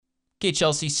Okay,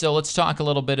 Chelsea, so let's talk a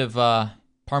little bit of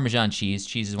Parmesan cheese.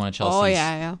 Cheese is one of Oh, Chelsea's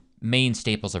yeah. main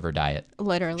staples of her diet.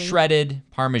 Literally. Shredded,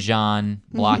 Parmesan,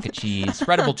 block of cheese,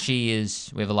 spreadable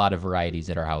cheese. We have a lot of varieties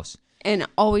at our house. And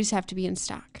always have to be in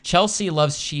stock. Chelsea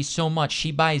loves cheese so much,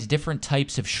 she buys different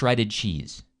types of shredded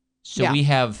cheese. So Yeah. we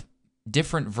have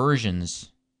different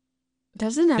versions.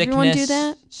 Doesn't everyone do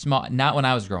that? Small. Not when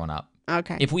I was growing up.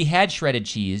 Okay. If we had shredded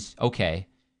cheese, okay.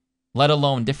 Let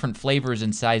alone different flavors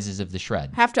and sizes of the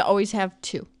shred. Have to always have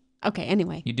 2. Okay,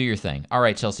 anyway. You do your thing. All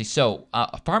right, Chelsea. So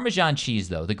Parmesan cheese,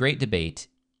 though, the great debate.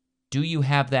 Do you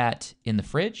have that in the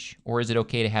fridge, or is it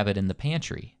okay to have it in the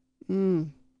pantry?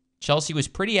 Chelsea was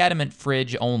pretty adamant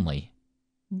fridge only.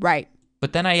 Right.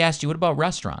 But then I asked you, what about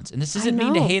restaurants? And this isn't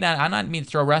mean to hate on. I'm not mean to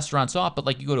throw restaurants off, but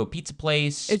like you go to a pizza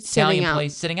place, it's Italian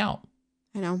place, sitting out.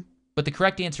 I know. But the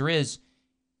correct answer is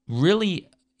really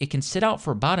it can sit out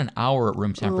for about an hour at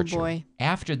room temperature. Oh, boy.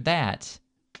 After that,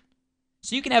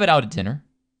 so you can have it out at dinner.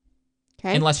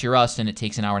 Okay. Unless you're us and it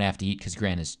takes an hour and a half to eat because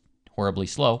Grant is horribly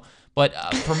slow. But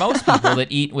for most people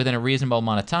that eat within a reasonable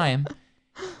amount of time,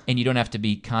 and you don't have to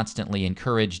be constantly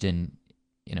encouraged and,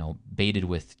 baited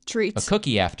with treats, a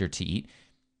cookie after to eat,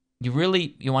 you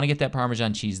want to get that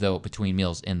Parmesan cheese, though, between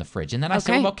meals in the fridge. And then I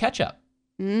said, what about ketchup?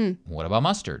 What about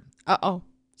mustard? Uh-oh.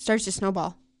 Starts to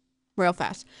snowball real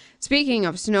fast. Speaking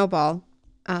of snowball,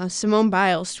 Simone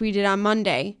Biles tweeted on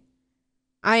Monday,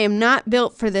 I am not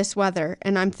built for this weather.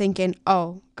 And I'm thinking,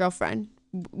 oh, girlfriend,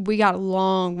 we got a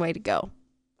long way to go.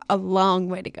 A long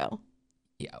way to go.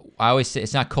 Yeah, I always say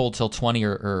it's not cold till 20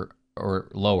 or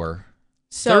lower.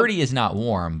 So 30 is not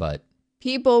warm, but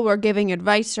people were giving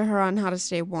advice to her on how to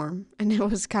stay warm. And it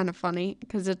was kind of funny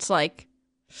because it's like,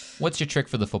 what's your trick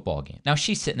for the football game? Now,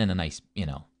 she's sitting in a nice,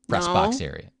 press box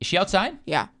area. Is she outside?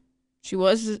 Yeah. She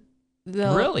was.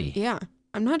 Really? Yeah.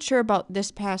 I'm not sure about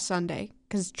this past Sunday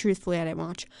because truthfully I didn't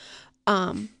watch.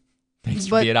 Thanks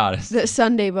for being honest. The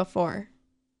Sunday before,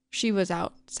 she was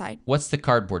outside. What's the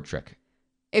cardboard trick?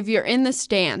 If you're in the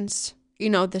stands,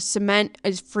 the cement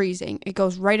is freezing. It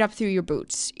goes right up through your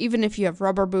boots. Even if you have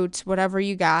rubber boots, whatever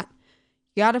you got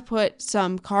to put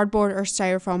some cardboard or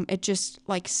styrofoam. It just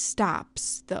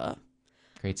stops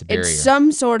creates a barrier. It's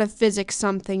some sort of physics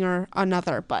something or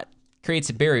another, but creates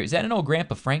a barrier. Is that an old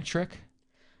Grandpa Frank trick?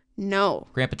 No.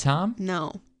 Grandpa Tom?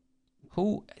 No.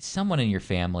 Who? Someone in your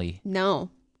family? No.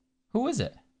 Who is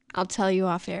it? I'll tell you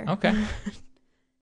off air. Okay.